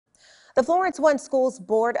The Florence One Schools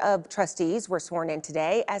Board of Trustees were sworn in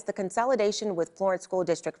today as the consolidation with Florence School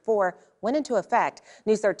District 4 went into effect.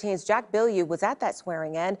 News 13's Jack Bilyeu was at that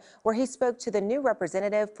swearing in where he spoke to the new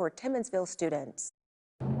representative for Timmonsville students.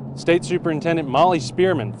 State Superintendent Molly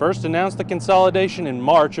Spearman first announced the consolidation in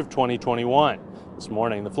March of 2021. This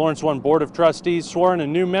morning, the Florence One Board of Trustees swore in a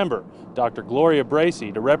new member, Dr. Gloria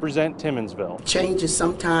Bracey, to represent Timmonsville. Change is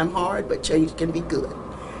sometimes hard, but change can be good.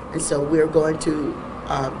 And so we're going to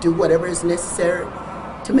do whatever is necessary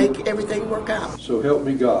to make everything work out. So help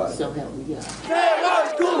me God. So help me God.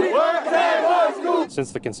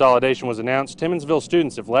 Since the consolidation was announced, Timmonsville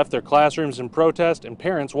students have left their classrooms in protest and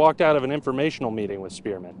parents walked out of an informational meeting with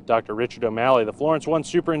Spearman. Dr. Richard O'Malley, the Florence One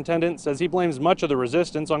superintendent, says he blames much of the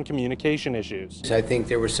resistance on communication issues. I think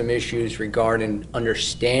there were some issues regarding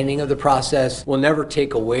understanding of the process. We'll never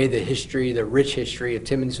take away the history, the rich history of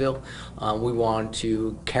Timmonsville. We want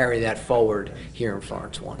to carry that forward here in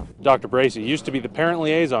Florence One. Dr. Bracey used to be the parent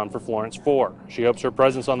liaison for Florence 4. She hopes her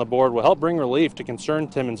presence on the board will help bring relief to concerned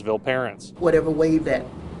Timmonsville parents. Whatever way that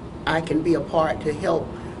I can be a part to help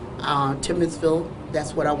Timmonsville,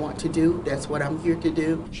 that's what I want to do. That's what I'm here to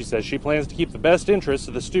do. She says she plans to keep the best interests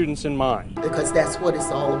of the students in mind. Because that's what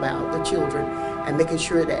it's all about, the children, and making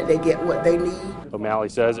sure that they get what they need. O'Malley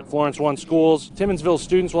says at Florence One schools, Timmonsville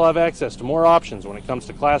students will have access to more options when it comes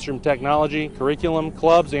to classroom technology, curriculum,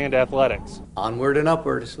 clubs, and athletics. Onward and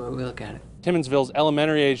upward is the way we look at it. Timmonsville's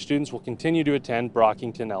elementary age students will continue to attend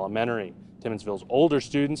Brockington Elementary. Timmonsville's older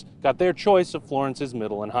students got their choice of Florence's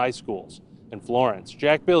middle and high schools. In Florence,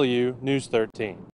 Jack Bilyeu, News 13.